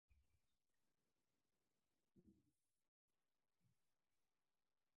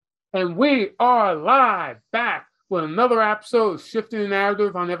And we are live back with another episode of Shifting the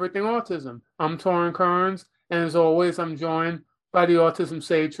Narrative on Everything Autism. I'm Torrin Kearns, and as always, I'm joined by the autism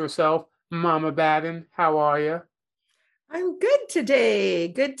sage herself, Mama Baden. How are you? I'm good today.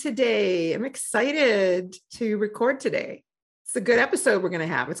 Good today. I'm excited to record today. It's a good episode we're going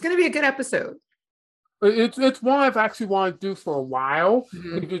to have. It's going to be a good episode. It's one I've actually wanted to do for a while.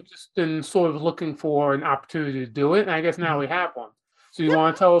 Mhm. We've just been sort of looking for an opportunity to do it, and I guess now we Mhm. have one. So you Yep.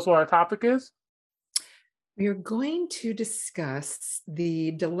 want to tell us what our topic is? We are going to discuss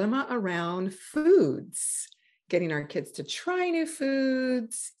the dilemma around foods, getting our kids to try new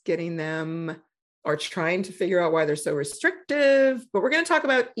foods, getting them or trying to figure out why they're so restrictive. But we're going to talk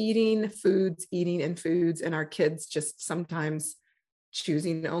about eating foods, eating and foods, and our kids just sometimes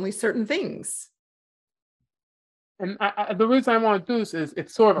choosing only certain things. And the reason I want to do this is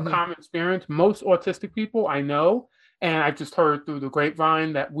it's sort of a Mhm. common experience. Most autistic people I know, and I've just heard through the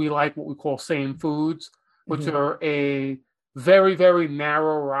grapevine that we like what we call same foods, which Mhm. are a very, very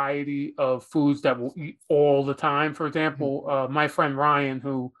narrow variety of foods that we'll eat all the time. For Mhm. example, my friend Ryan,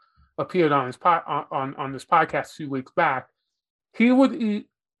 who appeared on on this podcast a few weeks back, he would eat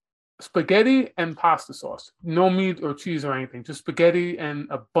spaghetti and pasta sauce, no meat or cheese or anything, just spaghetti and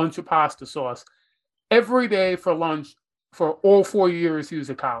a bunch of pasta sauce every day for lunch for all 4 years he was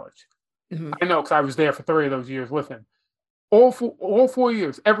at college. Mhm. I know because I was there for 3 of those years with him. All 4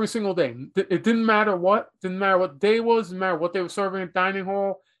 years, every single day. It didn't matter what day it was, didn't matter what they were serving at dining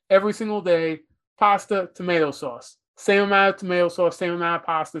hall. Every single day, pasta, tomato sauce. Same amount of tomato sauce, same amount of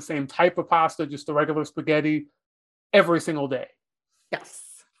pasta, same type of pasta, just the regular spaghetti, every single day.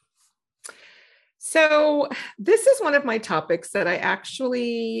 Yes. So this is one of my topics that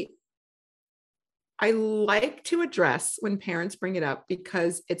I like to address when parents bring it up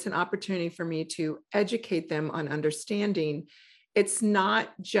because it's an opportunity for me to educate them on understanding. It's not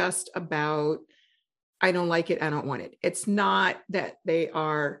just about, I don't like it, I don't want it. It's not that they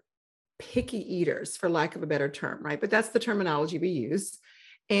are picky eaters, for lack of a better term, right? But that's the terminology we use,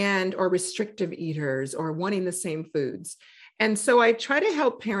 and or restrictive eaters or wanting the same foods. And so I try to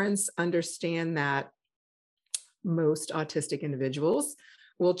help parents understand that most autistic individuals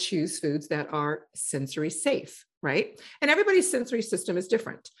will choose foods that are sensory safe, right? And everybody's sensory system is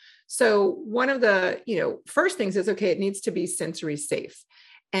different. So one of the, first things is, okay, it needs to be sensory safe.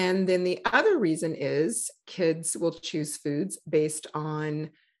 And then the other reason is kids will choose foods based on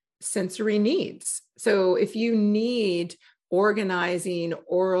sensory needs. So if you need organizing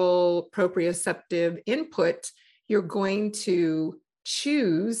oral proprioceptive input, you're going to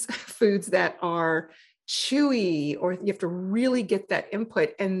choose foods that are chewy, or you have to really get that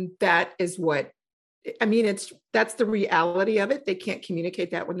input. And that is what, I mean, that's the reality of it. They can't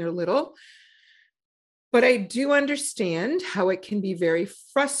communicate that when they're little. But I do understand how it can be very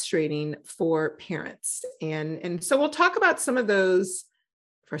frustrating for parents. And so we'll talk about some of those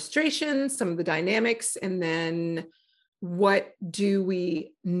frustrations, some of the dynamics, and then what do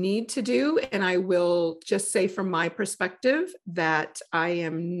we need to do? And I will just say from my perspective that I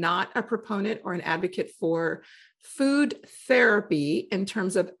am not a proponent or an advocate for food therapy in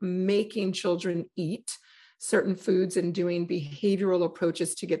terms of making children eat certain foods and doing behavioral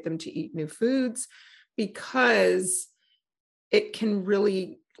approaches to get them to eat new foods, because it can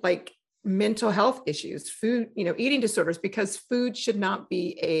really, like, mental health issues, food, eating disorders, because food should not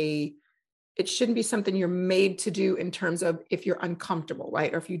be it shouldn't be something you're made to do in terms of if you're uncomfortable,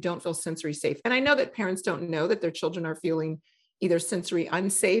 right? Or if you don't feel sensory safe. And I know that parents don't know that their children are feeling either sensory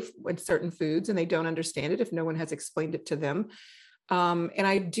unsafe with certain foods, and they don't understand it if no one has explained it to them. And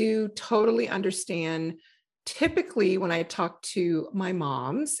I do totally understand. Typically, when I talk to my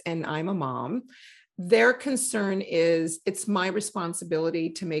moms, and I'm a mom, their concern is it's my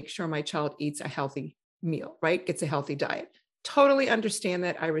responsibility to make sure my child eats a healthy meal, right? Gets a healthy diet. Totally understand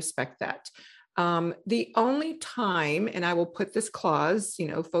that. I respect that. The only time, and I will put this clause,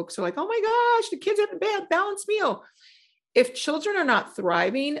 folks are like, oh my gosh, the kids have a bad balanced meal. If children are not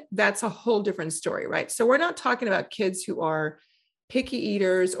thriving, that's a whole different story, right? So we're not talking about kids who are picky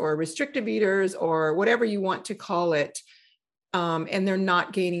eaters or restrictive eaters or whatever you want to call it. And they're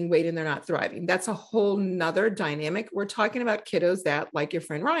not gaining weight and they're not thriving. That's a whole nother dynamic. We're talking about kiddos that, like your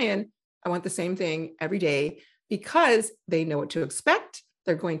friend Ryan, I want the same thing every day because they know what to expect.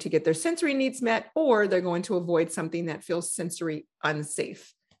 They're going to get their sensory needs met, or they're going to avoid something that feels sensory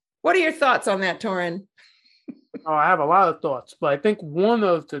unsafe. What are your thoughts on that, Torrin? Oh, I have a lot of thoughts, but I think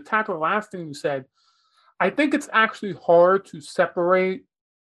to tackle the last thing you said, I think it's actually hard to separate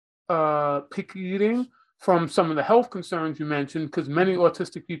picky eating from some of the health concerns you mentioned, because many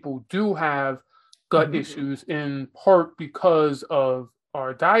autistic people do have gut Mhm. issues in part because of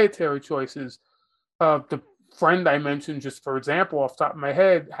our dietary choices. The friend I mentioned, just for example, off the top of my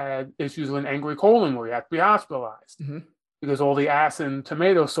head, had issues with an angry colon where he had to be hospitalized because all the acid in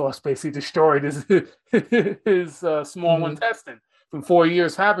tomato sauce basically destroyed his small intestine from 4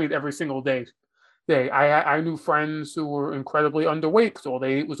 years having it every single day. I knew friends who were incredibly underweight because all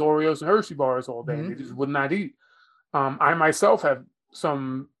they ate was Oreos and Hershey bars all day. They just would not eat. I myself have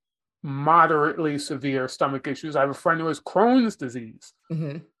some moderately severe stomach issues. I have a friend who has Crohn's disease,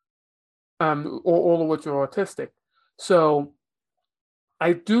 all of which are autistic. So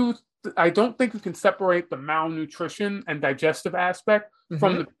I don't think you can separate the malnutrition and digestive aspect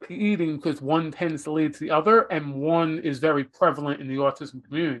from the eating, because one tends to lead to the other, and one is very prevalent in the autism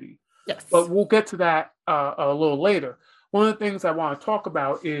community. Yes. But we'll get to that a little later. One of the things I want to talk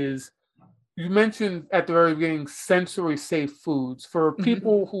about is, you mentioned at the very beginning sensory safe foods. For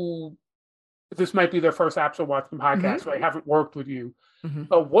people who, this might be their first episode watching the podcast, so I haven't worked with you.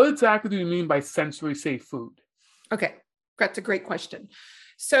 What exactly do you mean by sensory safe food? Okay, that's a great question.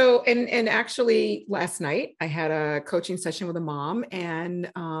 So, and actually last night I had a coaching session with a mom,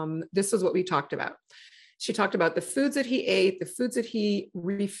 and this is what we talked about. She talked about the foods that he ate, the foods that he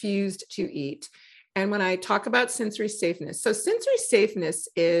refused to eat. And when I talk about sensory safeness, so sensory safeness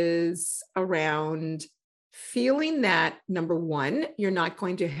is around feeling that, number one, you're not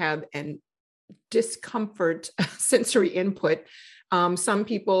going to have an discomfort sensory input. Some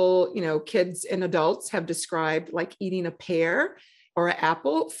people, kids and adults have described like eating a pear or an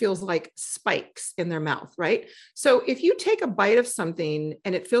apple feels like spikes in their mouth, right? So if you take a bite of something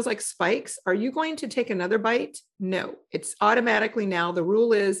and it feels like spikes, are you going to take another bite? No, it's automatically now the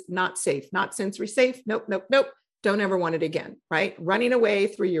rule is not safe, not sensory safe. Nope, nope, nope. Don't ever want it again, right? Running away,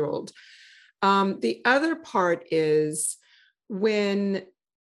 3-year-old. The other part is when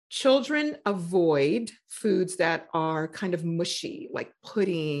children avoid foods that are kind of mushy, like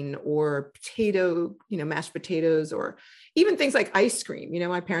pudding or potato, mashed potatoes, or even things like ice cream.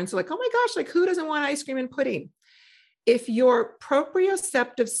 My parents are like, oh my gosh, like who doesn't want ice cream and pudding? If your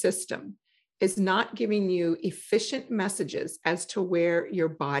proprioceptive system is not giving you efficient messages as to where your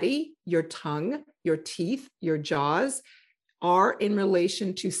body, your tongue, your teeth, your jaws are in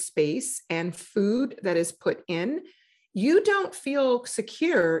relation to space and food that is put in, you don't feel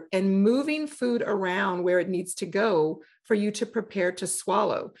secure in moving food around where it needs to go for you to prepare to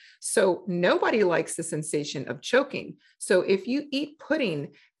swallow. So nobody likes the sensation of choking. So if you eat pudding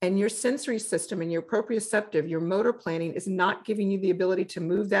and your sensory system and your proprioceptive, your motor planning is not giving you the ability to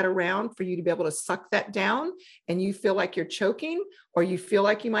move that around for you to be able to suck that down, and you feel like you're choking or you feel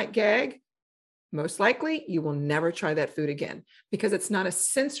like you might gag, most likely you will never try that food again because it's not a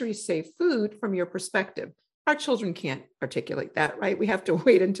sensory safe food from your perspective. Our children can't articulate that, right? We have to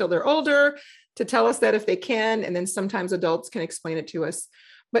wait until they're older to tell us that if they can, and then sometimes adults can explain it to us.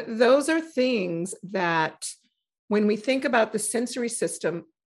 But those are things that when we think about the sensory system,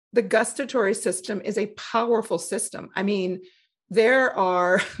 the gustatory system is a powerful system. I mean,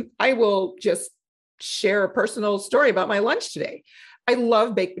 I will just share a personal story about my lunch today. I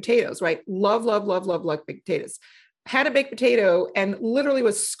love baked potatoes, right? Love, love, love, love, love baked potatoes. Had a baked potato and literally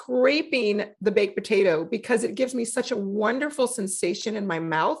was scraping the baked potato because it gives me such a wonderful sensation in my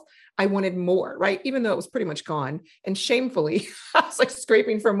mouth. I wanted more, right? Even though it was pretty much gone, and shamefully, I was like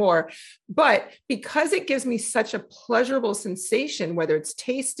scraping for more. But because it gives me such a pleasurable sensation, whether it's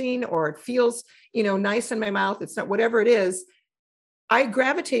tasting or it feels, nice in my mouth, it's not whatever it is, I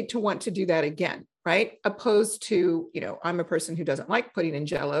gravitate to want to do that again. Right? Opposed to, I'm a person who doesn't like pudding and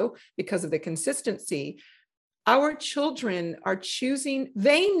Jell-O because of the consistency. Our children are choosing,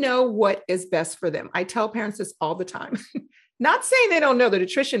 they know what is best for them. I tell parents this all the time. Not saying they don't know the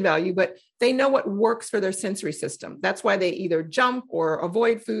nutrition value, but they know what works for their sensory system. That's why they either jump or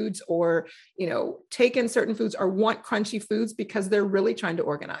avoid foods or, take in certain foods or want crunchy foods because they're really trying to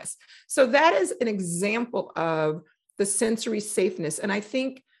organize. So that is an example of the sensory safeness. And I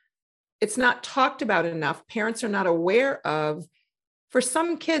think it's not talked about enough. Parents are not aware of, for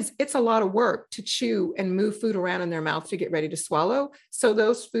some kids, it's a lot of work to chew and move food around in their mouth to get ready to swallow. So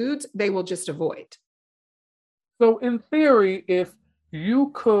those foods, they will just avoid. So in theory, if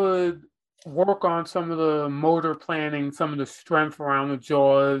you could work on some of the motor planning, some of the strength around the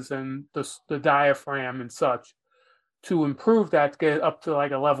jaws and the diaphragm and such, to improve that, to get up to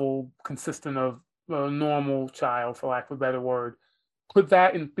like a level consistent of a normal child, for lack of a better word, could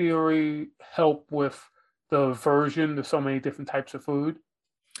that in theory help with the aversion to so many different types of food?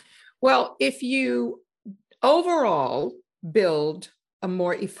 Well, if you overall build a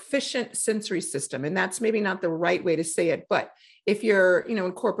more efficient sensory system. And that's maybe not the right way to say it, but if you're,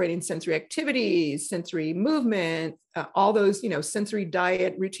 incorporating sensory activities, sensory movement, all those, sensory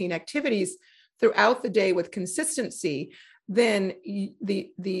diet routine activities throughout the day with consistency, then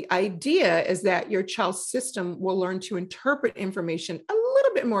the idea is that your child's system will learn to interpret information a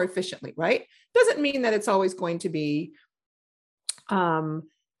little bit more efficiently, right? Doesn't mean that it's always going to be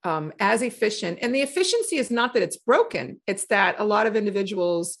as efficient. And the efficiency is not that it's broken. It's that a lot of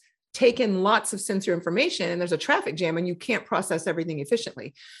individuals take in lots of sensory information and there's a traffic jam and you can't process everything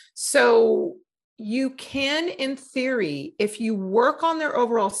efficiently. So you can, in theory, if you work on their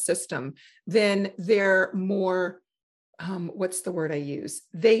overall system, then they're more, what's the word I use?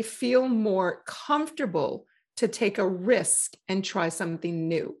 They feel more comfortable to take a risk and try something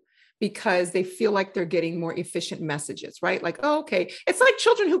new, because they feel like they're getting more efficient messages, right? Like, oh, okay. It's like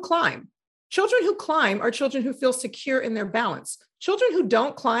children who climb. Children who climb are children who feel secure in their balance. Children who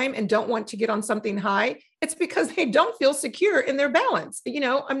don't climb and don't want to get on something high, it's because they don't feel secure in their balance.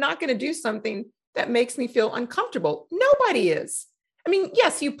 I'm not going to do something that makes me feel uncomfortable. Nobody is. I mean,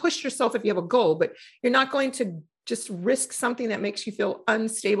 yes, you push yourself if you have a goal, but you're not going to just risk something that makes you feel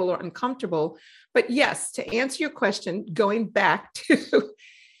unstable or uncomfortable. But yes, to answer your question, going back to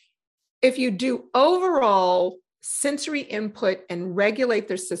if you do overall sensory input and regulate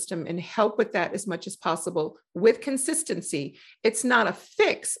their system and help with that as much as possible with consistency, it's not a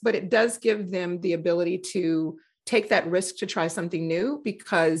fix, but it does give them the ability to take that risk to try something new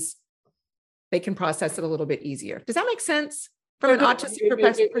because they can process it a little bit easier. Does that make sense from an autistic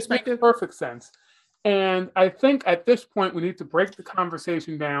perspective? It makes perfect sense. And I think at this point, we need to break the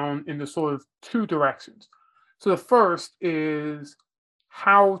conversation down into sort of two directions. So the first is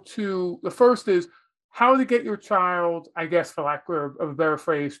how to get your child, I guess, for lack of a better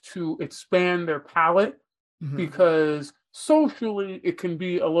phrase, to expand their palate, because socially it can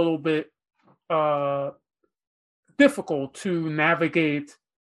be a little bit difficult to navigate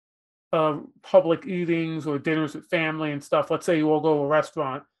public eatings or dinners with family and stuff. Let's say you all go to a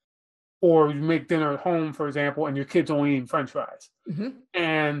restaurant or you make dinner at home, for example, and your kid's only eating French fries.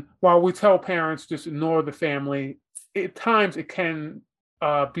 And while we tell parents just ignore the family, at times it can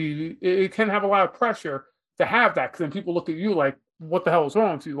it can have a lot of pressure to have that, because then people look at you like, what the hell is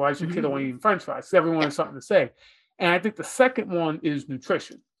wrong with you? Why is your kid only eating French fries? Because everyone has something to say. And I think the second one is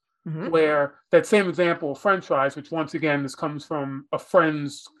nutrition, where that same example of French fries, which once again, this comes from a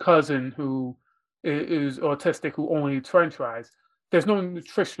friend's cousin who is autistic, who only eats French fries. There's no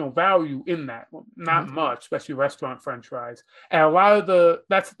nutritional value in that one, not much, especially restaurant French fries. And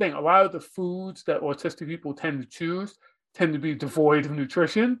that's the thing, a lot of the foods that autistic people tend to choose tend to be devoid of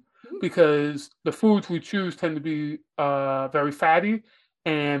nutrition, because the foods we choose tend to be very fatty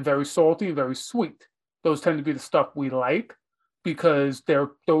and very salty and very sweet. Those tend to be the stuff we like because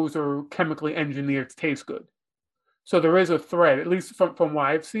those are chemically engineered to taste good. So there is a thread, at least from what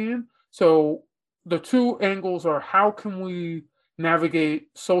I've seen. So the two angles are, how can we navigate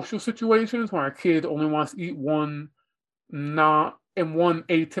social situations when our kid only wants to eat one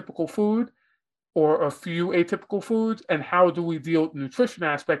atypical food, or a few atypical foods, and how do we deal with the nutrition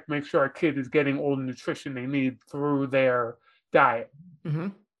aspect, make sure our kid is getting all the nutrition they need through their diet?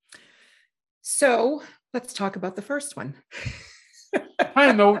 So let's talk about the first one. I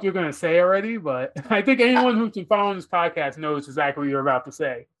kind of know what you're going to say already, but I think anyone who's been following this podcast knows exactly what you're about to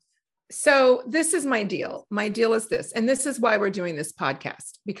say. So this is my deal. My deal is this, and this is why we're doing this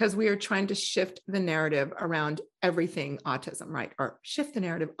podcast, because we are trying to shift the narrative around everything autism, right? Or shift the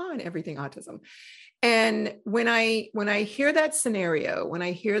narrative on everything autism. And when I hear that scenario, when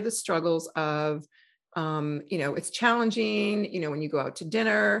I hear the struggles of, it's challenging, when you go out to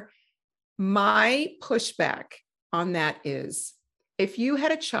dinner, my pushback on that is, if you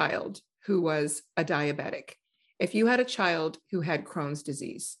had a child who was a diabetic, if you had a child who had Crohn's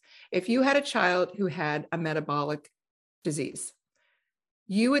disease, if you had a child who had a metabolic disease,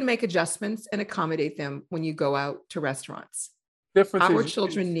 you would make adjustments and accommodate them when you go out to restaurants. Our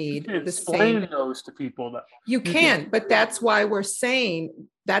children need the same. Explain those to people. You can, but that's why we're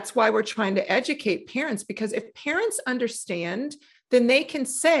trying to educate parents, because if parents understand, then they can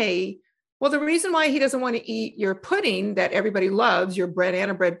say, well, the reason why he doesn't want to eat your pudding that everybody loves, your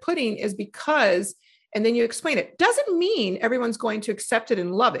banana bread pudding, is because, and then you explain it. Doesn't mean everyone's going to accept it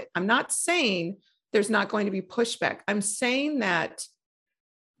and love it. I'm not saying there's not going to be pushback. I'm saying that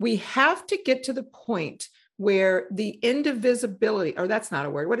we have to get to the point where the indivisibility, or that's not a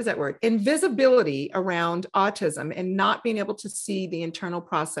word, what is that word? Invisibility around autism and not being able to see the internal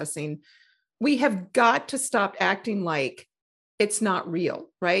processing. We have got to stop acting like it's not real,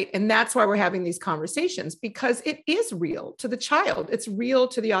 right? And that's why we're having these conversations, because it is real to the child. It's real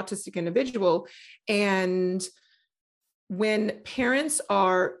to the autistic individual. And when parents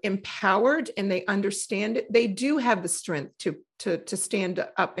are empowered and they understand it, they do have the strength to stand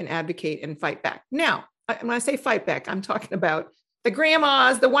up and advocate and fight back. Now, when I say fight back, I'm talking about the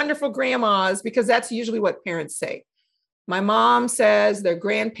grandmas, the wonderful grandmas, because that's usually what parents say. My mom says their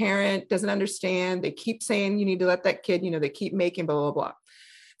grandparent doesn't understand. They keep saying, you need to let that kid, they keep making blah, blah, blah.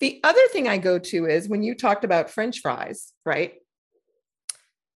 The other thing I go to is when you talked about French fries, right?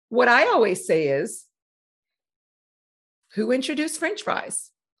 What I always say is, who introduced French fries?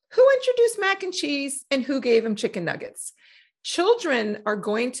 Who introduced mac and cheese? And who gave them chicken nuggets? Children are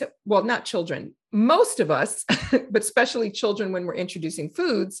going to, well, not children, most of us, but especially children when we're introducing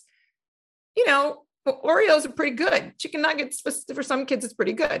foods, Oreos are pretty good. Chicken nuggets for some kids is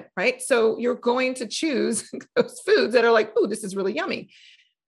pretty good, right? So you're going to choose those foods that are like, oh, this is really yummy.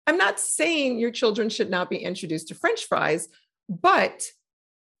 I'm not saying your children should not be introduced to French fries, but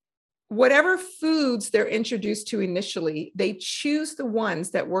whatever foods they're introduced to initially, they choose the ones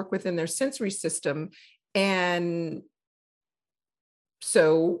that work within their sensory system. And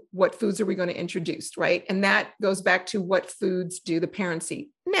so what foods are we going to introduce, right? And that goes back to what foods do the parents eat.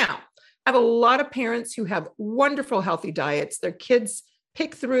 Now, I have a lot of parents who have wonderful, healthy diets. Their kids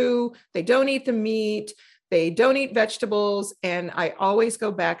pick through, they don't eat the meat, they don't eat vegetables. And I always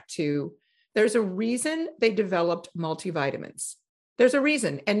go back to, there's a reason they developed multivitamins. There's a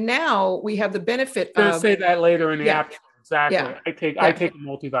reason. And now we have the benefit of... I'm going to say that later in the app. Exactly. Yeah. I take a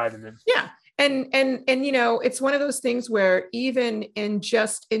multivitamin. Yeah. And it's one of those things where even in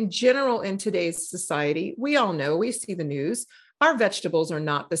general in today's society, we all know, we see the news, our vegetables are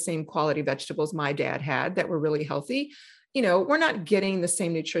not the same quality vegetables my dad had that were really healthy. We're not getting the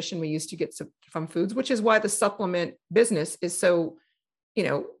same nutrition we used to get from foods, which is why the supplement business is so,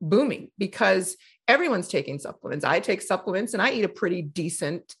 booming, because everyone's taking supplements. I take supplements and I eat a pretty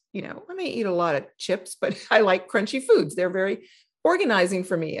decent, I may eat a lot of chips, but I like crunchy foods. They're very organizing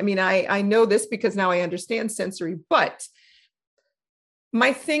for me. I mean, I know this because now I understand sensory, but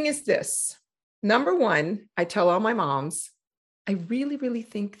my thing is this. Number one, I tell all my moms, I really, really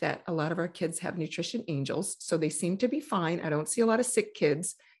think that a lot of our kids have nutrition angels, so they seem to be fine. I don't see a lot of sick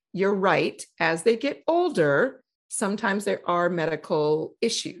kids. You're right. As they get older, sometimes there are medical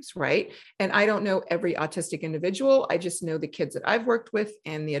issues, right? And I don't know every autistic individual. I just know the kids that I've worked with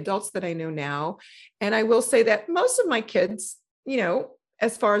and the adults that I know now. And I will say that most of my kids,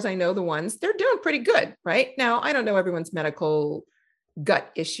 as far as I know, the ones, they're doing pretty good, right? Now, I don't know everyone's medical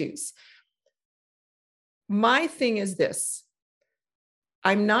gut issues. My thing is this.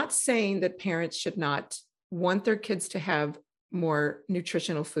 I'm not saying that parents should not want their kids to have more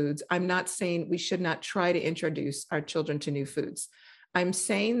nutritional foods. I'm not saying we should not try to introduce our children to new foods. I'm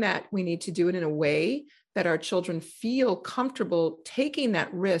saying that we need to do it in a way that our children feel comfortable taking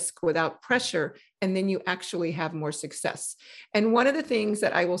that risk without pressure, and then you actually have more success. And one of the things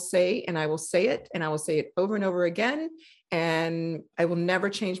that I will say, and I will say it, and I will say it over and over again, and I will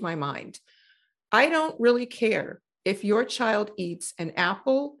never change my mind. I don't really care if your child eats an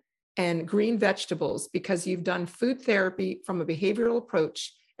apple and green vegetables because you've done food therapy from a behavioral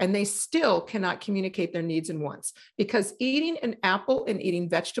approach and they still cannot communicate their needs and wants, because eating an apple and eating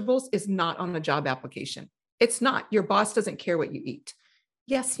vegetables is not on a job application. It's not. Your boss doesn't care what you eat.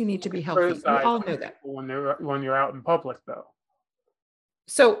 Yes, you need to be healthy. We all know that. When you're out in public, though.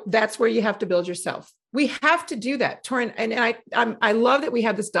 So that's where you have to build yourself. We have to do that, Torin. And I love that we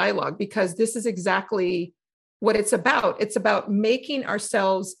have this dialogue, because this is exactly what it's about. It's about making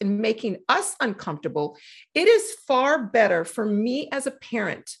ourselves and making us uncomfortable. It is far better for me as a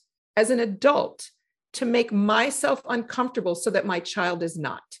parent, as an adult, to make myself uncomfortable so that my child is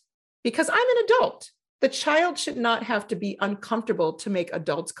not, because I'm an adult. The child should not have to be uncomfortable to make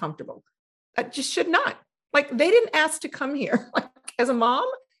adults comfortable. That just should not. Like, they didn't ask to come here. Like, as a mom,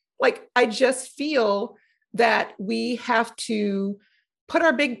 like, I just feel that we have to put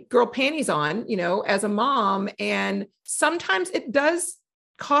our big girl panties on, as a mom. And sometimes it does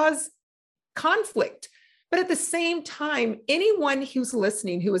cause conflict. But at the same time, anyone who's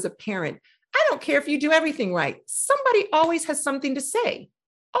listening, who is a parent, I don't care if you do everything right. Somebody always has something to say,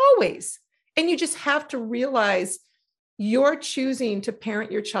 always. And you just have to realize you're choosing to parent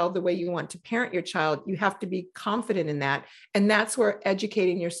your child the way you want to parent your child. You have to be confident in that. And that's where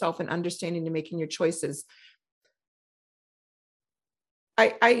educating yourself and understanding and making your choices.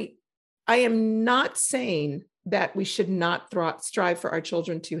 I am not saying that we should not strive for our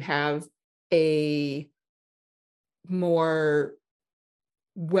children to have a more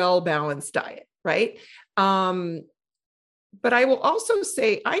well-balanced diet, right? But I will also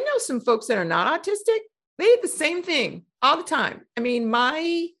say, I know some folks that are not autistic. They eat the same thing all the time. I mean,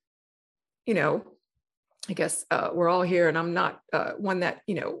 you know, I guess we're all here and I'm not one that,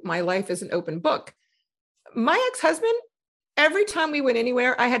 my life is an open book. My ex-husband, every time we went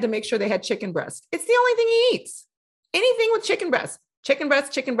anywhere, I had to make sure they had chicken breast. It's the only thing he eats. Anything with chicken breast, chicken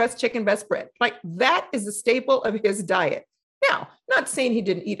breast, chicken breast, chicken breast bread. Like that is the staple of his diet. Now, not saying he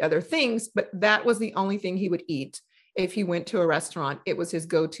didn't eat other things, but that was the only thing he would eat. If he went to a restaurant, it was his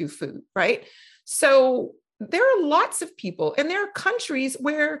go-to food, right? So there are lots of people, and there are countries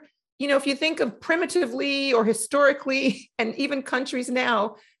where, if you think of primitively or historically, and even countries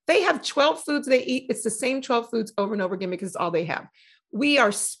now, they have 12 foods they eat. It's the same 12 foods over and over again because it's all they have. We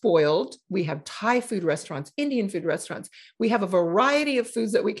are spoiled. We have Thai food restaurants, Indian food restaurants. We have a variety of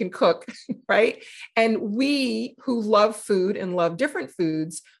foods that we can cook, right? And we who love food and love different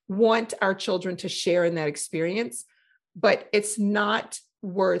foods want our children to share in that experience. But it's not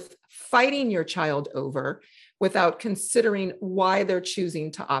worth fighting your child over without considering why they're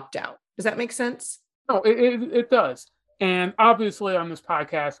choosing to opt out. Does that make sense? No, it does. And obviously on this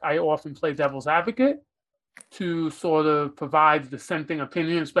podcast, I often play devil's advocate to sort of provide dissenting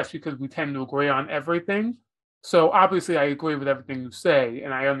opinion, especially because we tend to agree on everything. So obviously I agree with everything you say.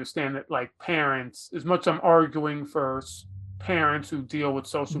 And I understand that like parents, as much as I'm arguing for parents who deal with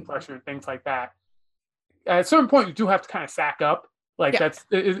social pressure and things like that, at a certain point, you do have to kind of sack up. Like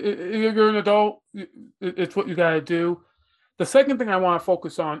you're an adult. It's what you got to do. The second thing I want to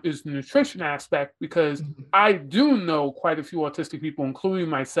focus on is the nutrition aspect, because I do know quite a few autistic people, including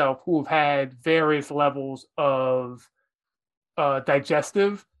myself, who have had various levels of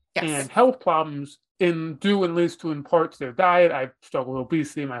digestive and health problems due at least to in part to their diet. I've struggled with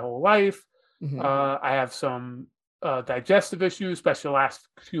obesity my whole life. I have some digestive issues, especially the last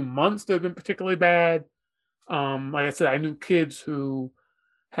few months that have been particularly bad. Like I said, I knew kids who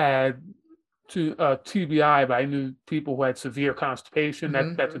had TBI, but I knew people who had severe constipation.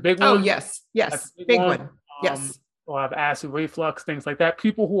 That's a big one. Oh, yes. Big one. Yes. A lot of acid reflux, things like that.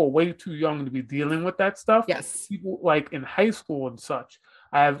 People who are way too young to be dealing with that stuff. Yes. People like in high school and such.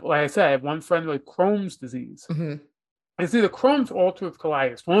 Like I said, I have one friend with Crohn's disease. It's either Crohn's or ulcerative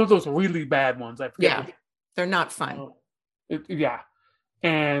colitis. One of those really bad ones. I forget. They're not fun.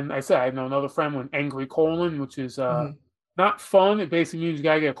 And I said, I know another friend with angry colon, which is not fun. It basically means you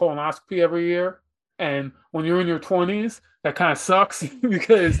got to get a colonoscopy every year. And when you're in your 20s, that kind of sucks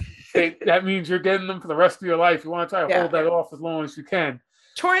because that means you're getting them for the rest of your life. You want to try to hold that off as long as you can.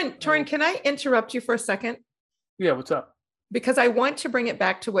 Torin, can I interrupt you for a second? Yeah, what's up? Because I want to bring it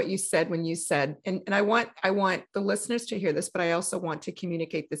back to what you said when you said, and I want the listeners to hear this, but I also want to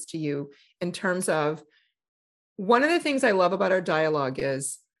communicate this to you in terms of one of the things I love about our dialogue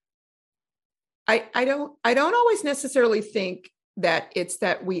is I don't always necessarily think that it's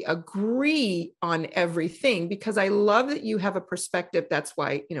that we agree on everything, because I love that you have a perspective. That's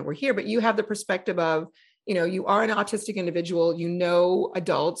why, we're here, but you have the perspective of, you are an autistic individual,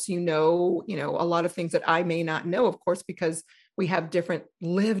 adults, a lot of things that I may not know, of course, because we have different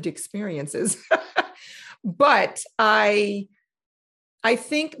lived experiences. But I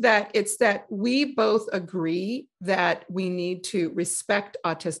think that it's that we both agree that we need to respect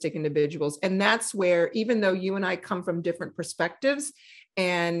autistic individuals. And that's where, even though you and I come from different perspectives,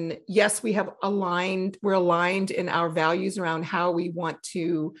 and yes, we're aligned in our values around how we want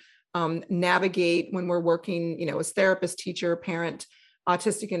to navigate when we're working, as therapist, teacher, parent,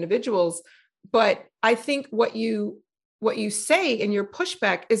 autistic individuals. But I think what you say in your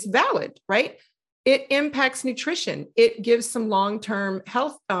pushback is valid, right? It impacts nutrition. It gives some long-term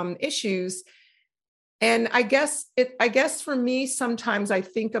health issues. And I guess for me, sometimes I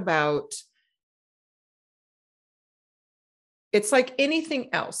think about, it's like anything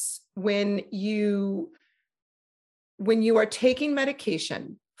else. When you are taking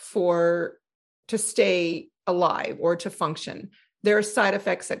medication to stay alive or to function, there are side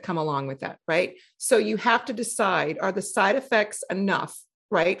effects that come along with that, right? So you have to decide, are the side effects enough,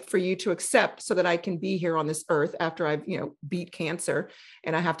 right, for you to accept so that I can be here on this earth after I've, beat cancer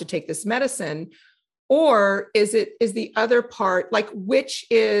and I have to take this medicine? Or is the other part, like, which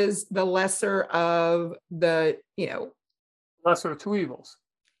is the lesser of the, lesser of two evils?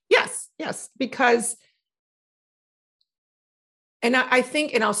 Yes, because, and I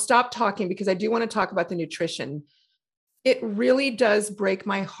think, and I'll stop talking because I do want to talk about the nutrition. It really does break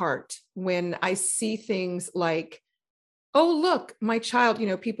my heart when I see things like, oh, look, my child,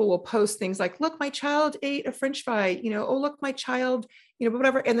 people will post things like, look, my child ate a French fry, oh, look, my child,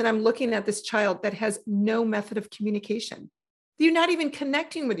 whatever. And then I'm looking at this child that has no method of communication. You're not even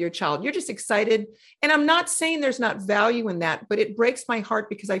connecting with your child. You're just excited. And I'm not saying there's not value in that, but it breaks my heart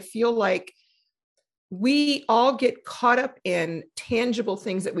because I feel like we all get caught up in tangible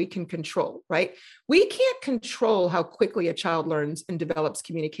things that we can control, right? We can't control how quickly a child learns and develops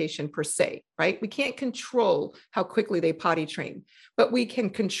communication per se, right? We can't control how quickly they potty train, but we can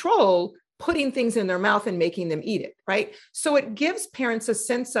control putting things in their mouth and making them eat it, right? So it gives parents a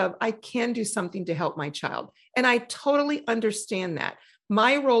sense of, I can do something to help my child. And I totally understand that.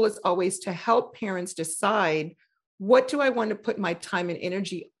 My role is always to help parents decide, what do I want to put my time and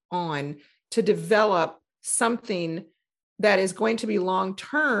energy on to develop something that is going to be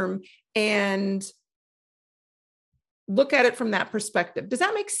long-term, and look at it from that perspective. Does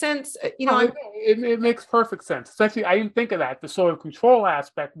that make sense? It makes perfect sense. Especially, I didn't think of that, the sort of control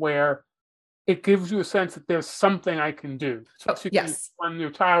aspect where it gives you a sense that there's something I can do. Especially when your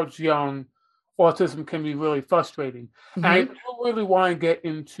child's young, autism can be really frustrating. Mm-hmm. And I do really want to get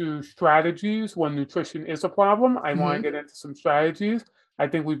into strategies when nutrition is a problem. I want to get into some strategies. I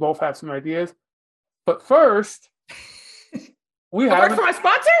think we both have some ideas. But first, we have a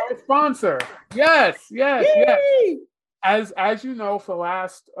sponsor. Yes. As you know, for the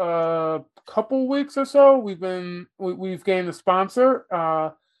last couple weeks or so, we've gained a sponsor,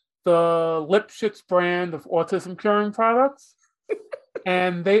 the Lipschitz brand of autism curing products,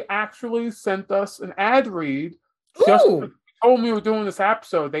 and they actually sent us an ad read. Just told me we were doing this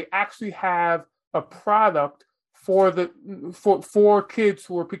episode. They actually have a product for kids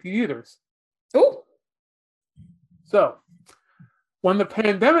who are picky eaters. Oh. So, when the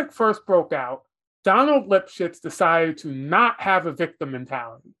pandemic first broke out, Donald Lipschitz decided to not have a victim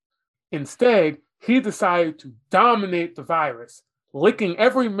mentality. Instead, he decided to dominate the virus, licking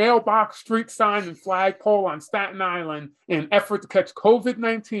every mailbox, street sign, and flagpole on Staten Island in an effort to catch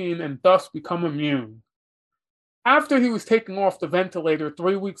COVID-19 and thus become immune. After he was taken off the ventilator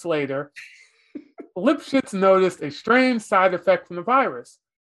 3 weeks later, Lipschitz noticed a strange side effect from the virus.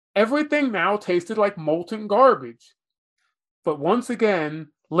 Everything now tasted like molten garbage. But once again,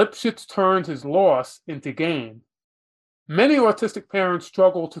 Lipschitz turned his loss into gain. Many autistic parents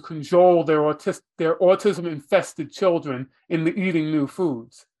struggle to cajole their autism-infested children into eating new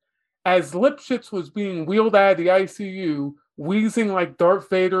foods. As Lipschitz was being wheeled out of the ICU, wheezing like Darth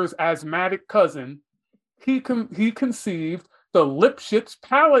Vader's asthmatic cousin, he conceived the Lipschitz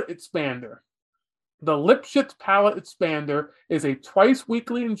Palate Expander. The Lipschitz Palate Expander is a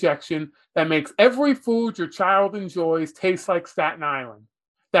twice-weekly injection that makes every food your child enjoys taste like Staten Island.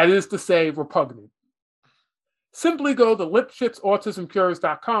 That is to say, repugnant. Simply go to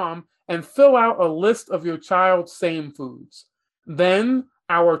lipschitzautismcures.com and fill out a list of your child's same foods. Then,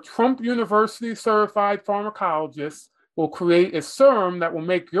 our Trump University certified pharmacologists will create a serum that will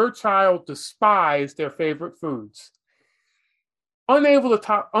make your child despise their favorite foods. Unable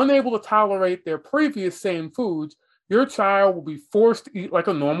to tolerate their previous same foods, your child will be forced to eat like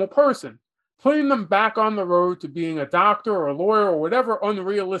a normal person, putting them back on the road to being a doctor or a lawyer or whatever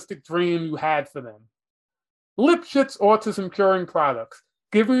unrealistic dream you had for them. Lipschitz Autism Curing Products,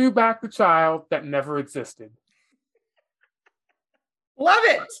 giving you back the child that never existed. Love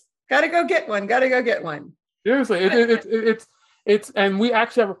it. Gotta go get one. Seriously, it's and we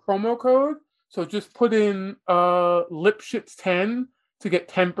actually have a promo code. So just put in Lipschitz 10 to get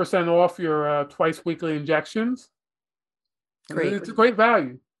 10% off your twice weekly injections. Great. It's a great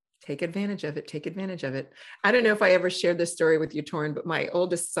value. Take advantage of it. I don't know if I ever shared this story with you, Torrin, but my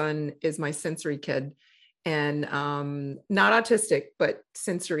oldest son is my sensory kid, and not autistic, but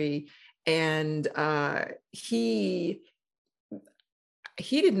sensory. And he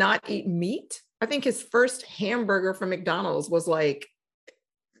did not eat meat. I think his first hamburger from McDonald's was like,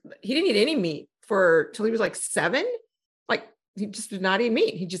 he didn't eat any meat till he was like 7. Like, he just did not eat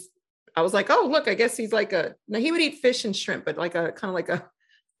meat. I was like, oh, look, I guess he's like he would eat fish and shrimp, but like a kind of like a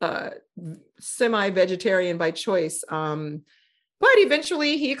semi-vegetarian by choice. But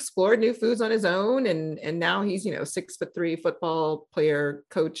eventually he explored new foods on his own. And now he's, 6'3" football player,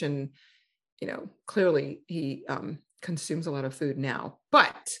 coach. And, clearly he consumes a lot of food now,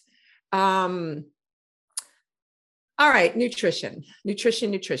 but all right, nutrition.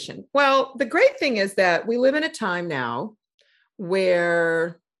 Well, the great thing is that we live in a time now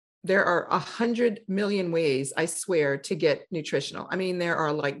where there are 100 million ways, I swear, to get nutritional. I mean, there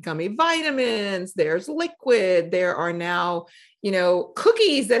are like gummy vitamins, there's liquid, there are now,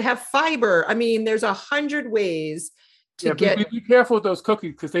 cookies that have fiber. I mean, there's 100 ways to get. Be careful with those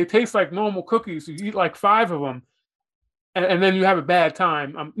cookies because they taste like normal cookies. You eat like 5 of them and then you have a bad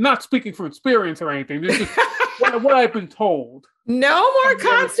time. I'm not speaking from experience or anything. This is what I've been told. No more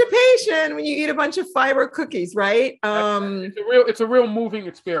constipation when you eat a bunch of fiber cookies, right? It's a real moving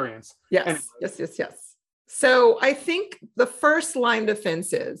experience. Yes, anyway. Yes. So I think the first line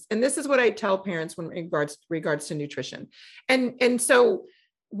defense is, and this is what I tell parents when regards to nutrition. And so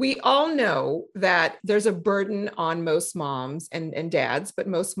we all know that there's a burden on most moms and dads, but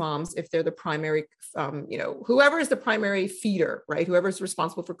most moms, if they're the primary, whoever is the primary feeder, right? Whoever's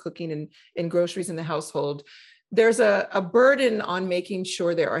responsible for cooking and groceries in the household, there's a burden on making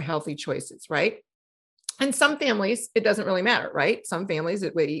sure there are healthy choices, right? And some families, it doesn't really matter, right? Some families,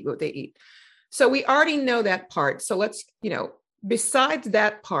 they eat what they eat. So we already know that part. So let's, besides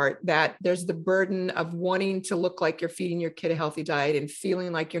that part, that there's the burden of wanting to look like you're feeding your kid a healthy diet and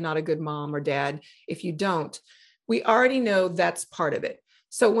feeling like you're not a good mom or dad if you don't. We already know that's part of it.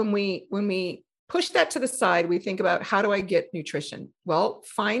 So when we push that to the side, we think about, how do I get nutrition? Well,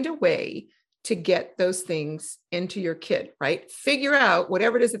 find a way to get those things into your kid, right? Figure out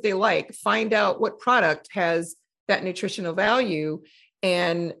whatever it is that they like, find out what product has that nutritional value,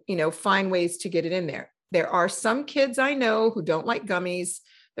 and, find ways to get it in there. There are some kids I know who don't like gummies.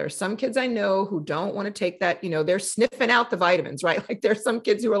 There are some kids I know who don't want to take that, they're sniffing out the vitamins, right? Like there's some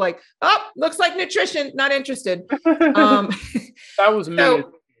kids who are like, oh, looks like nutrition, not interested. That was me.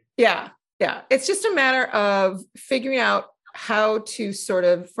 So, yeah. It's just a matter of figuring out how to sort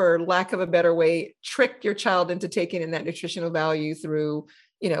of, for lack of a better way, trick your child into taking in that nutritional value through,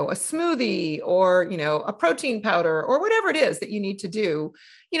 a smoothie or, a protein powder or whatever it is that you need to do.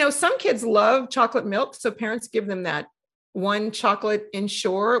 Some kids love chocolate milk. So parents give them that one chocolate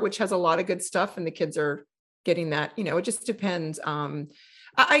Ensure, which has a lot of good stuff, and the kids are getting that, it just depends.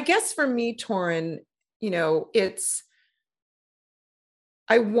 I guess for me, Torrin,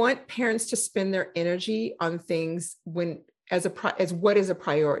 I want parents to spend their energy on things as what is a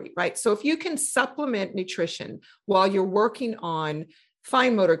priority, right? So if you can supplement nutrition while you're working on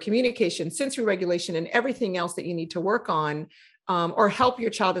fine motor communication, sensory regulation, and everything else that you need to work on, or help your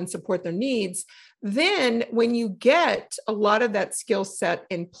child and support their needs, then when you get a lot of that skill set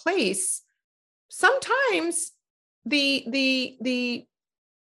in place, sometimes the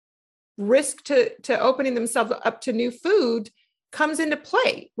risk to opening themselves up to new food comes into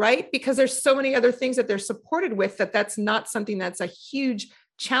play, right? Because there's so many other things that they're supported with, that's not something that's a huge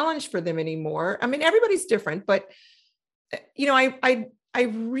challenge for them anymore. I mean, everybody's different, but I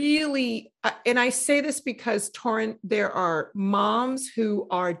really, and I say this because, Torrin, there are moms who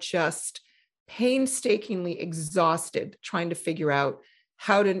are just painstakingly exhausted trying to figure out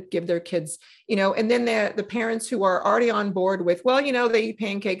how to give their kids, and then the parents who are already on board with, well, they eat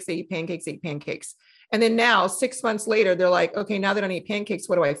pancakes. And then now 6 months later, they're like, okay, now they don't eat pancakes.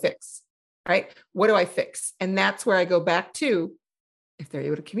 What do I fix? Right? What do I fix? And that's where I go back to, if they're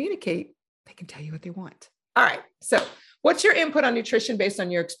able to communicate, they can tell you what they want. All right. So what's your input on nutrition based on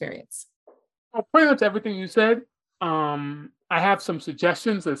your experience? Well, pretty much everything you said. I have some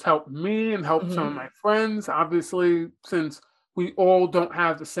suggestions that's helped me and helped some of my friends. Obviously, since we all don't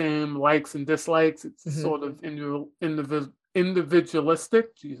have the same likes and dislikes, it's sort of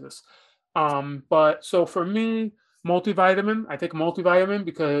individualistic. Jesus. But so for me, multivitamin, I take a multivitamin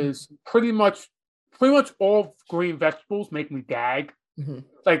because pretty much all green vegetables make me gag.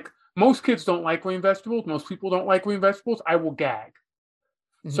 Like most kids don't like green vegetables. Most people don't like green vegetables. I will gag.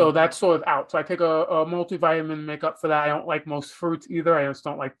 So that's sort of out. So I take a multivitamin, make up for that. I don't like most fruits either. I just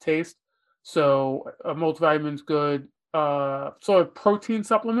don't like taste. So a multivitamin's good. Sort of protein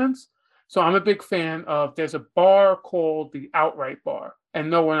supplements. So I'm a big fan of, there's a bar called the Outright bar. And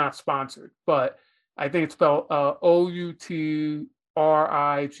no, we're not sponsored, but I think it's spelled Outright,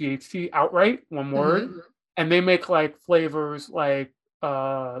 Outright, one word. And they make like flavors like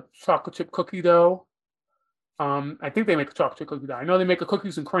chocolate chip cookie dough. I think they make a chocolate chip cookie dough. I know they make a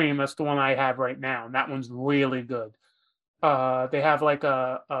cookies and cream. That's the one I have right now, and that one's really good. They have like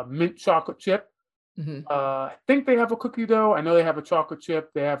a mint chocolate chip. I think they have a cookie dough. I know they have a chocolate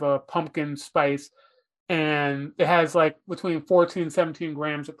chip. They have a pumpkin spice, and it has like between 14 and 17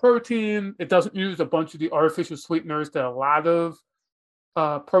 grams of protein. It doesn't use a bunch of the artificial sweeteners that a lot of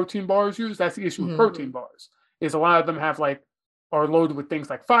protein bars use. That's the issue with protein bars, is a lot of them are loaded with things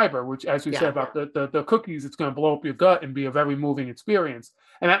like fiber, which, as you said about the cookies, it's going to blow up your gut and be a very moving experience.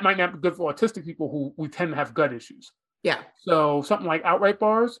 And that might not be good for autistic people who we tend to have gut issues. Yeah. So something like Outright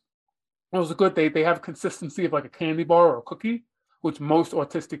bars, those are good. They have consistency of like a candy bar or a cookie, which most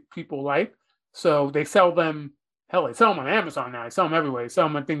autistic people like. So they sell them. Hell, they sell them on Amazon now. They sell them everywhere. They sell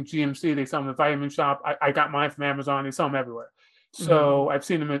them, I think, GMC. They sell them at Vitamin Shop. I got mine from Amazon. They sell them everywhere. So I've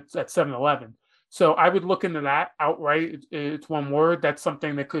seen them at 7-Eleven. So I would look into that. Outright, it's one word. That's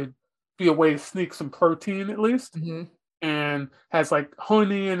something that could be a way to sneak some protein at least. and has like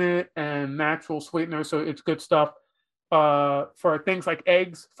honey in it and natural sweetener, so it's good stuff. For things like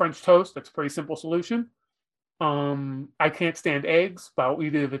eggs, French toast, that's a pretty simple solution. I can't stand eggs, but I'll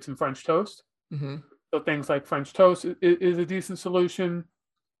eat it if it's in French toast. Mm-hmm. So things like French toast is a decent solution.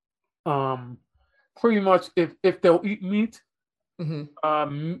 Um, Pretty much if they'll eat meat,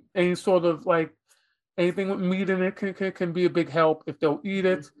 Mm-hmm. any sort of like anything with meat in it can be a big help if they'll eat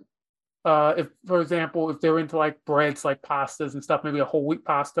it. If, for example, if they're into like breads, like pastas and stuff, maybe a whole wheat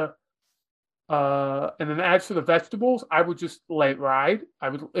pasta. And then as for the vegetables, I would just let it ride. I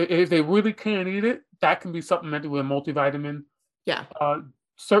would, if they really can't eat it, that can be supplemented with a multivitamin. Yeah.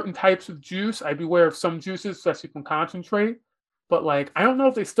 Certain types of juice, I'd be aware of some juices, especially from concentrate. But like, I don't know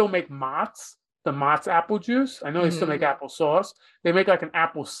if they still make Mott's, the Mott's apple juice. I know they still Mm-hmm. make applesauce. They make like an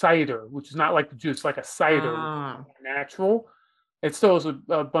apple cider, which is not like the juice, like a cider, Ah. natural. It still has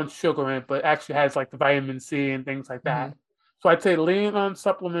a bunch of sugar in it, but it actually has like the vitamin C and things like Mm-hmm. that. So I'd say lean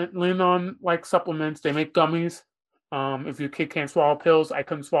on like supplements. They make gummies. If your kid can't swallow pills, I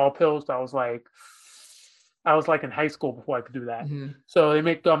couldn't swallow pills. I was like in high school before I could do that. Mm-hmm. So they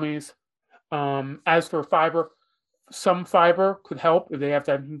make gummies. As for fiber, some fiber could help if they have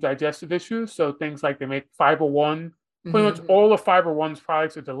digestive issues. So things like they make Fiber One. Pretty much Mm-hmm. all of Fiber One's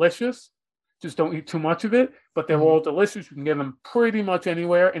products are delicious. Just don't eat too much of it, but they're Mm-hmm. all delicious. You can get them pretty much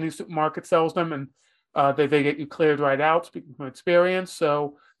anywhere. Any supermarket sells them, and they get you cleared right out. Speaking from experience,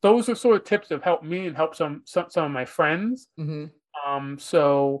 so those are sort of tips that have helped me and helped some of my friends. Mm-hmm.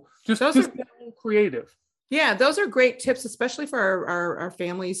 So Those just are, get a little creative. yeah, those are great tips, especially for our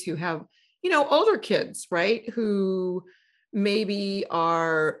families who have, older kids, right? Who maybe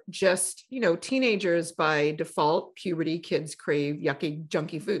are just, teenagers by default. Puberty, kids crave yucky,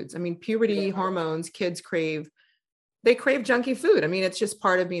 junky foods. I mean, puberty Yeah. hormones, they crave junky food. I mean, it's just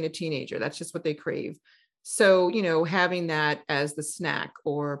part of being a teenager. That's just what they crave. So, having that as the snack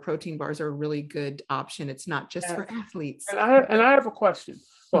or protein bars are a really good option. It's not just for athletes. And I have a question.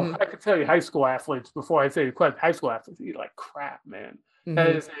 Well, Mm-hmm. I could tell you high school athletes before I say the question. High school athletes eat like crap, man. That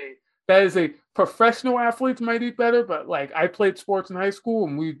Mm-hmm. is a professional athletes might eat better, but like I played sports in high school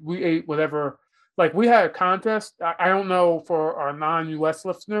and we ate whatever. Like we had a contest. I don't know for our non-US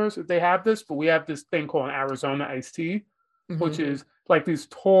listeners if they have this, but we have this thing called an Arizona iced tea, Mm-hmm. which is like these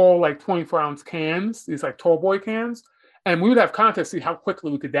tall, like 24-ounce cans, these like tall boy cans. And we would have contests to see how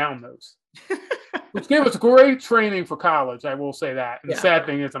quickly we could down those, which gave us great training for college. I will say that. And the Yeah. sad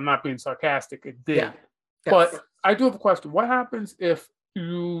thing is, I'm not being sarcastic. It did. Yeah. Yes. But I do have a question. What happens if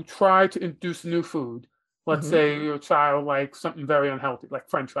you try to introduce a new food? Let's Mm-hmm. say your child likes something very unhealthy, like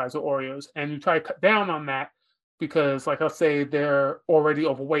French fries or Oreos, and you try to cut down on that because, like, let's say they're already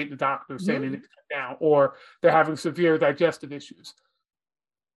overweight, the doctor's saying they Mm-hmm. need to cut down, or they're having severe digestive issues.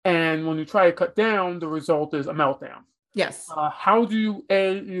 And when you try to cut down, the result is a meltdown. Yes. How do you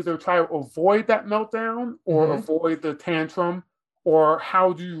either try to avoid that meltdown or Mm-hmm. avoid the tantrum, or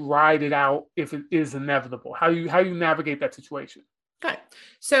how do you ride it out if it is inevitable? How you navigate that situation? Okay.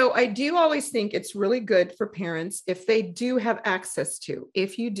 So I do always think it's really good for parents if they do have access to,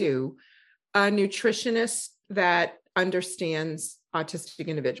 if you do, a nutritionist that understands autistic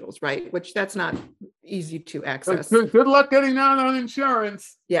individuals, right? Which that's not easy to access. Good luck getting that on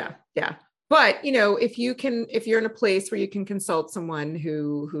insurance. Yeah. Yeah. But, if you're in a place where you can consult someone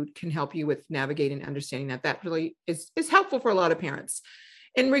who can help you with navigating and understanding that really is helpful for a lot of parents.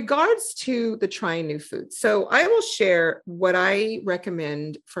 In regards to the trying new foods, so I will share what I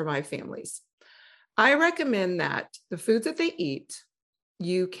recommend for my families. I recommend that the foods that they eat,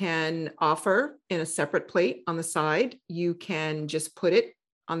 you can offer in a separate plate on the side. You can just put it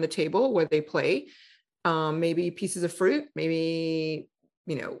on the table where they play. Maybe pieces of fruit, maybe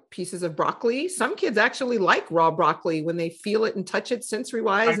pieces of broccoli. Some kids actually like raw broccoli when they feel it and touch it sensory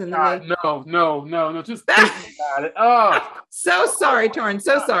wise. And then no, just thinking about it. Oh, so sorry, Torrin.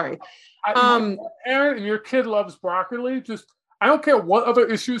 So sorry. if you're a parent and your kid loves broccoli, I don't care what other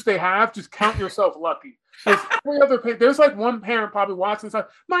issues they have, just count yourself lucky. There's like one parent probably watching this, like,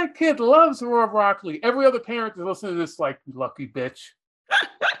 my kid loves raw broccoli. Every other parent is listening to this like, lucky bitch.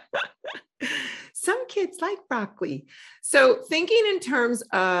 Some kids like broccoli. So thinking in terms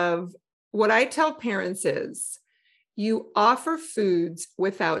of what I tell parents is you offer foods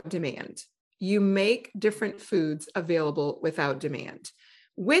without demand. You make different foods available without demand.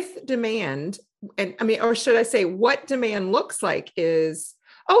 With demand, or should I say what demand looks like is,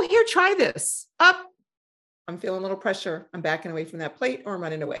 oh, here, try this. Up. I'm feeling a little pressure. I'm backing away from that plate or I'm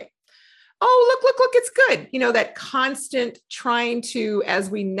running away. Oh, look, it's good. That constant trying to, as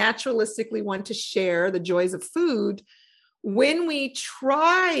we naturalistically want to share the joys of food, when we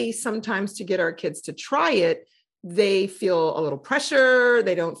try sometimes to get our kids to try it, they feel a little pressure.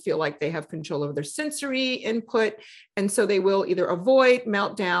 They don't feel like they have control over their sensory input. And so they will either avoid,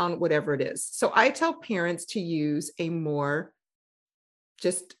 melt down, whatever it is. So I tell parents to use a more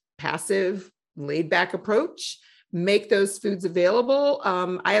just passive, laid back approach, make those foods available.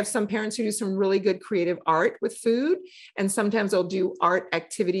 I have some parents who do some really good creative art with food. And sometimes they'll do art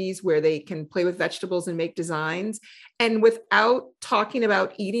activities where they can play with vegetables and make designs. And without talking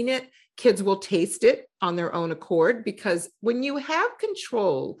about eating it, kids will taste it on their own accord, because when you have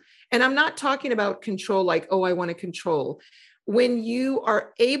control, and I'm not talking about control like, oh, I want to control. When you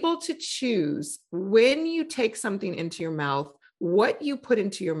are able to choose when you take something into your mouth, what you put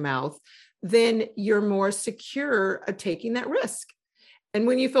into your mouth, then you're more secure at taking that risk. And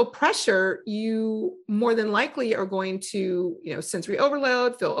when you feel pressure, you more than likely are going to, sensory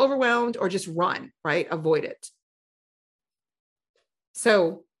overload, feel overwhelmed, or just run, right? Avoid it.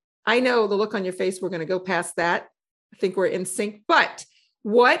 So I know the look on your face, we're going to go past that. I think we're in sync. But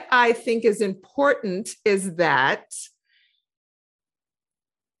what I think is important is that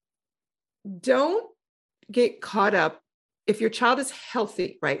don't get caught up if your child is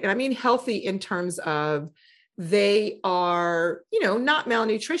healthy, right? And I mean healthy in terms of they are, not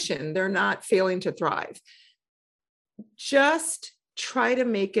malnutrition. They're not failing to thrive. Just try to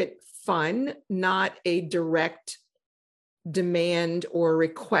make it fun, not a direct demand or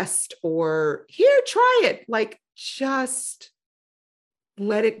request or here, try it. Like, just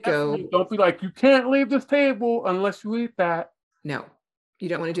let it go. Definitely don't be like, you can't leave this table unless you eat that. No, you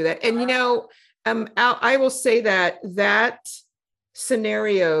don't want to do that. And, I will say that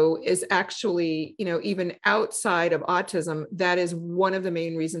scenario is actually, even outside of autism, that is one of the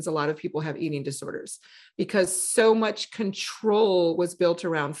main reasons a lot of people have eating disorders, because so much control was built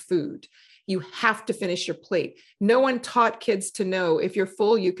around food. You have to finish your plate. No one taught kids to know if you're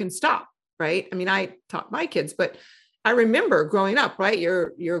full, you can stop, right? I mean, I taught my kids, but I remember growing up, right?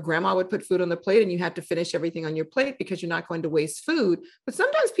 Your grandma would put food on the plate and you had to finish everything on your plate because you're not going to waste food. But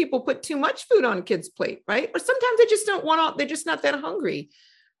sometimes people put too much food on a kid's plate, right? Or sometimes they just don't want to, they're just not that hungry.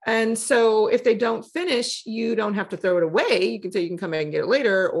 And so if they don't finish, you don't have to throw it away. You can say you can come back and get it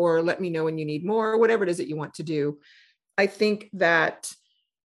later, or let me know when you need more, or whatever it is that you want to do. I think that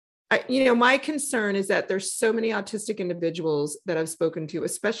my concern is that there's so many autistic individuals that I've spoken to,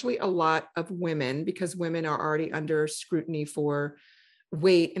 especially a lot of women, because women are already under scrutiny for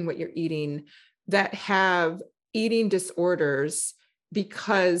weight and what you're eating, that have eating disorders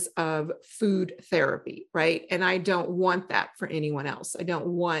because of food therapy, right? And I don't want that for anyone else. I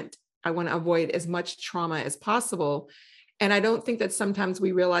want to avoid as much trauma as possible. And I don't think that sometimes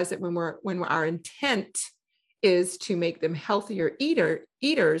we realize that when our intent is to make them healthier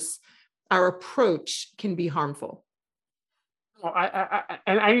eaters, our approach can be harmful. Well, I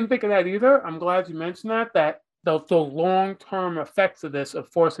didn't think of that either. I'm glad you mentioned that the long-term effects of this, of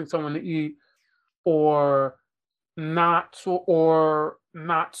forcing someone to eat or not sort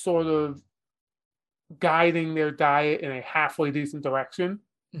of guiding their diet in a halfway decent direction.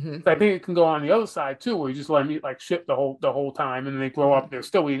 Mm-hmm. I think it can go on the other side too, where you just let them eat like shit the whole time, and then they grow up, they're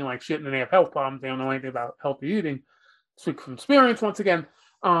still eating like shit, and then they have health problems. They don't know anything about healthy eating. Speak from experience once again.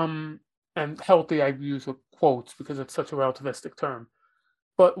 And healthy, I use with quotes because it's such a relativistic term.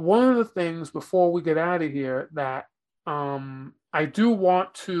 But one of the things before we get out of here that I do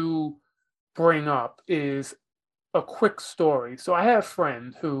want to bring up is a quick story. So I have a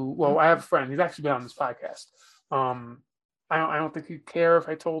friend he's actually been on this podcast. I don't think he'd care if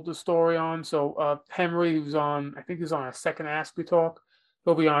I told the story on. So Henry, I think he was on a second Ask Me Talk.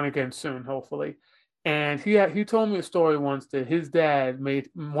 He'll be on again soon, hopefully. And he told me a story once that his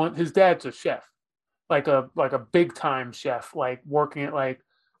dad's a chef, like a big time chef, like working at like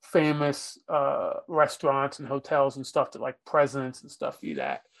famous restaurants and hotels and stuff that like presidents and stuff eat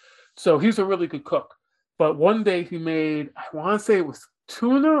at. So he's a really good cook. But one day he made, I want to say it was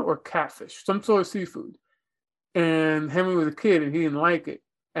tuna or catfish, some sort of seafood. And Henry was a kid and he didn't like it.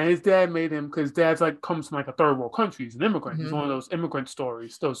 And his dad made him, because dad's like comes from like a third world country. He's an immigrant. Mm-hmm. He's one of those immigrant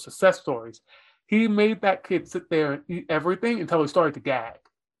stories, those success stories. He made that kid sit there and eat everything until he started to gag.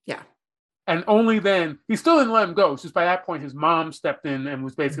 Yeah. And only then, he still didn't let him go. It's just by that point, his mom stepped in and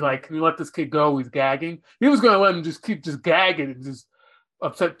was basically like, can you let this kid go? He's gagging. He was going to let him just keep just gagging and just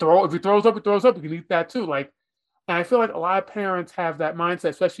upset. If he throws up, he throws up. He can eat that too. Like, and I feel like a lot of parents have that mindset,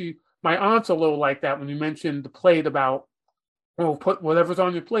 especially my aunt's a little like that when you mentioned the plate about, well, put whatever's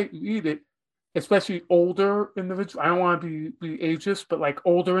on your plate, you eat it. Especially older individuals. I don't want to be ageist, but like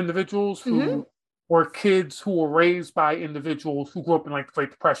older individuals who were kids who were raised by individuals who grew up in like the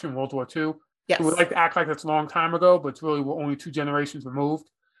Great Depression, World War II. Yes. Who would like to act like that's a long time ago, but it's really we're only 2 generations removed.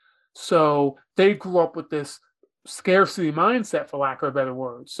 So they grew up with this scarcity mindset, for lack of a better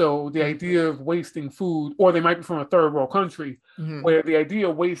word. So the idea of wasting food, or they might be from a third world country, where the idea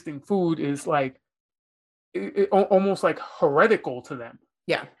of wasting food is like almost like heretical to them.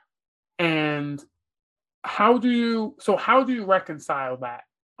 Yeah. And how do you reconcile that?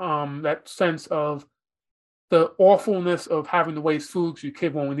 That sense of the awfulness of having to waste food because your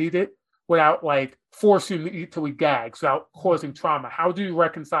kid won't eat it, without like forcing you to eat till he gags, without causing trauma. How do you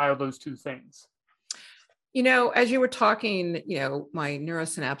reconcile those two things? As you were talking, my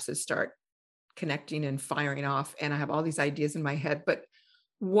neurosynapses start connecting and firing off, and I have all these ideas in my head. But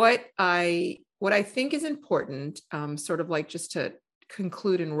what I think is important, sort of like just to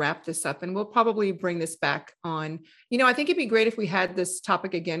conclude and wrap this up, and we'll probably bring this back on. I think it'd be great if we had this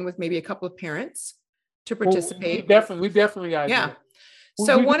topic again with maybe a couple of parents to participate. We definitely got yeah.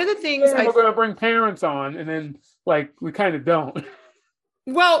 So one of the things we're going to bring parents on, and then like we kind of don't.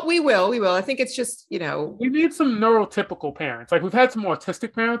 Well, we will. I think it's just, we need some neurotypical parents. Like we've had some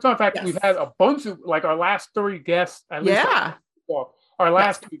autistic parents on. In fact, we've had a bunch of, like our last 3 guests, at least our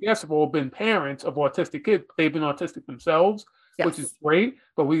last 3 guests have all been parents of autistic kids. They've been autistic themselves, which is great.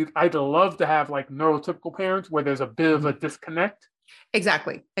 But I'd love to have like neurotypical parents where there's a bit of a disconnect.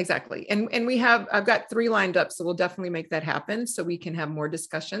 Exactly. And I've got 3 lined up, so we'll definitely make that happen so we can have more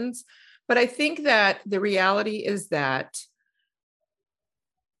discussions. But I think that the reality is that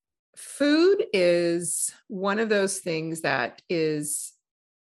food is one of those things that is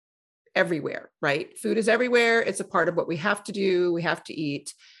everywhere, right? Food is everywhere. It's a part of what we have to do. We have to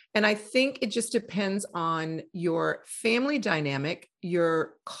eat. And I think it just depends on your family dynamic,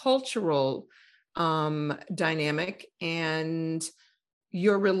 your cultural dynamic, and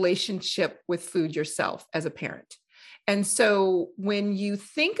your relationship with food yourself as a parent. And so when you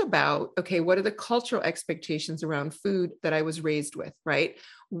think about, okay, what are the cultural expectations around food that I was raised with, right?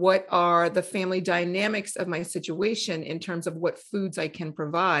 What are the family dynamics of my situation in terms of what foods I can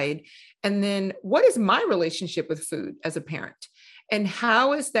provide? And then what is my relationship with food as a parent? And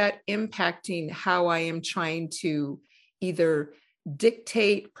how is that impacting how I am trying to either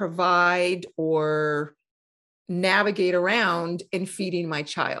dictate, provide, or navigate around in feeding my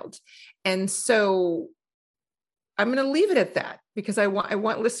child? And so I'm going to leave it at that, because I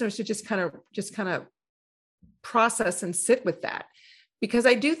want listeners to just kind of process and sit with that, because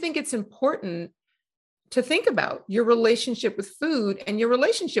I do think it's important to think about your relationship with food, and your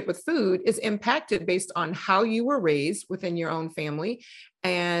relationship with food is impacted based on how you were raised within your own family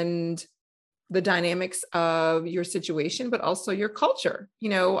and the dynamics of your situation, but also your culture.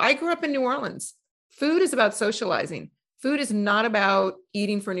 I grew up in New Orleans. Food is about socializing. Food is not about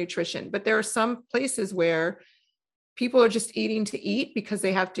eating for nutrition, but there are some places where people are just eating to eat because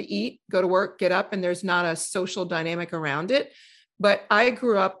they have to eat, go to work, get up, and there's not a social dynamic around it. But I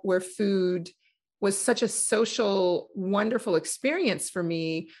grew up where food was such a social, wonderful experience for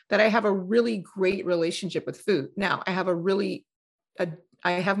me that I have a really great relationship with food. Now, I have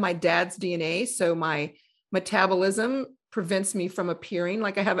my dad's DNA, so my metabolism prevents me from appearing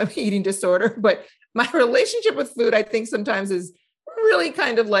like I have an eating disorder. But my relationship with food, I think sometimes is really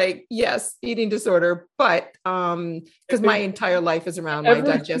kind of like, yes, eating disorder, but because my entire life is around my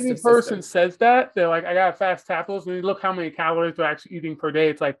digestive system. Every person says that. They're like, I got fast metabolism. When you look how many calories they're actually eating per day,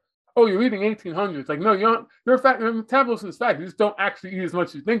 it's like, oh, you're eating 1,800. It's like, no, your metabolism is fat. You just don't actually eat as much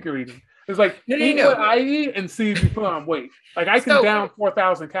as you think you're eating. It's like, eat what I eat and see if you put on weight. Like I can down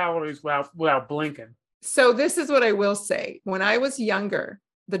 4,000 calories without blinking. So this is what I will say. When I was younger,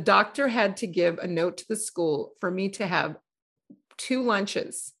 the doctor had to give a note to the school for me to have 2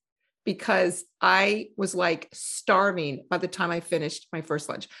 lunches, because I was like starving by the time I finished my first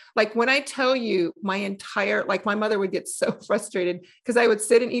lunch. Like when I tell you my mother would get so frustrated because I would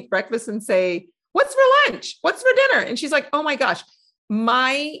sit and eat breakfast and say, what's for lunch? What's for dinner? And she's like, oh my gosh,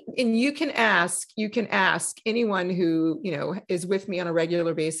 and you can ask anyone who, is with me on a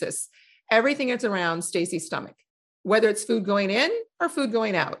regular basis, everything is around Stacey's stomach, whether it's food going in or food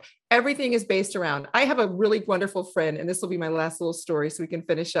going out. Everything is based around. I have a really wonderful friend, and this will be my last little story so we can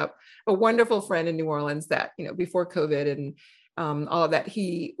finish up. A wonderful friend in New Orleans that, before COVID and all of that,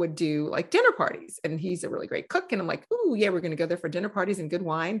 he would do like dinner parties, and he's a really great cook. And I'm like, oh yeah, we're going to go there for dinner parties and good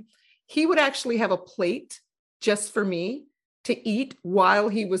wine. He would actually have a plate just for me to eat while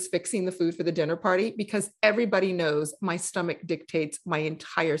he was fixing the food for the dinner party, because everybody knows my stomach dictates my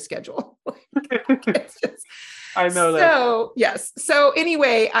entire schedule. I know that. So yes. So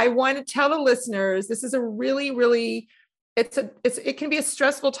anyway, I want to tell the listeners, this is a really, really, it can be a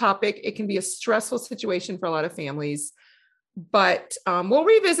stressful topic. It can be a stressful situation for a lot of families. But we'll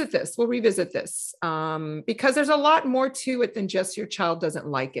revisit this. Because there's a lot more to it than just your child doesn't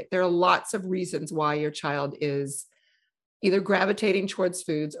like it. There are lots of reasons why your child is either gravitating towards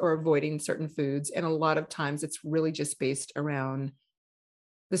foods or avoiding certain foods. And a lot of times it's really just based around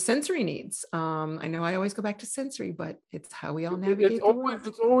the sensory needs. I know I always go back to sensory, but it's how we all navigate the world.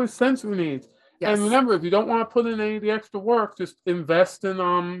 It's always sensory needs. Yes. And remember, if you don't want to put in any of the extra work, just invest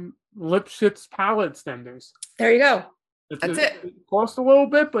in Lipschitz palate extenders. There you go. That's it. It costs a little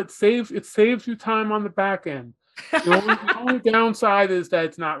bit, but it saves you time on the back end. The only downside is that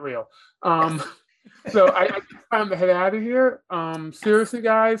it's not real. So I time to head out of here. Seriously,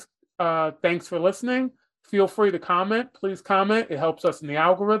 guys, thanks for listening. Feel free to comment. Please comment. It helps us in the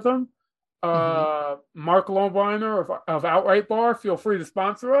algorithm. Mark Lombiner of Outright Bar, feel free to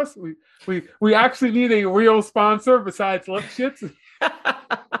sponsor us. We actually need a real sponsor besides Lipschitz.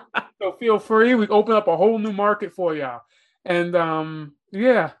 So feel free. We open up a whole new market for y'all. And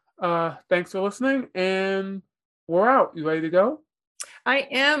thanks for listening. And we're out. You ready to go? I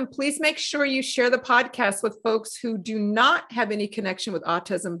am. Please make sure you share the podcast with folks who do not have any connection with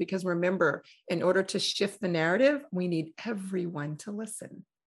autism, because remember, in order to shift the narrative, we need everyone to listen.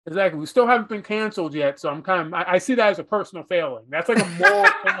 Exactly. We still haven't been canceled yet, so I see that as a personal failing. That's like a moral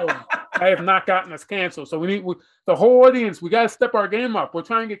failing. I have not gotten us canceled. So the whole audience, we got to step our game up. We're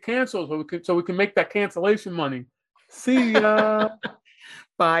trying to get canceled so we can make that cancellation money. See ya.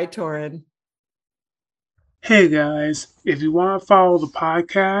 Bye, Torin. Hey guys, if you want to follow the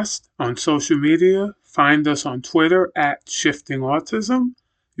podcast on social media, find us on Twitter at Shifting Autism.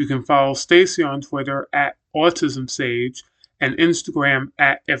 You can follow Stacy on Twitter at AutismSage and Instagram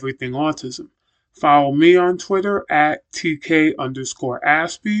at Everything Autism. Follow me on Twitter at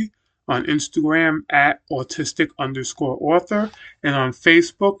TK_Aspie, on Instagram at Autistic_author, and on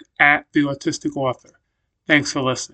Facebook at The Autistic Author. Thanks for listening.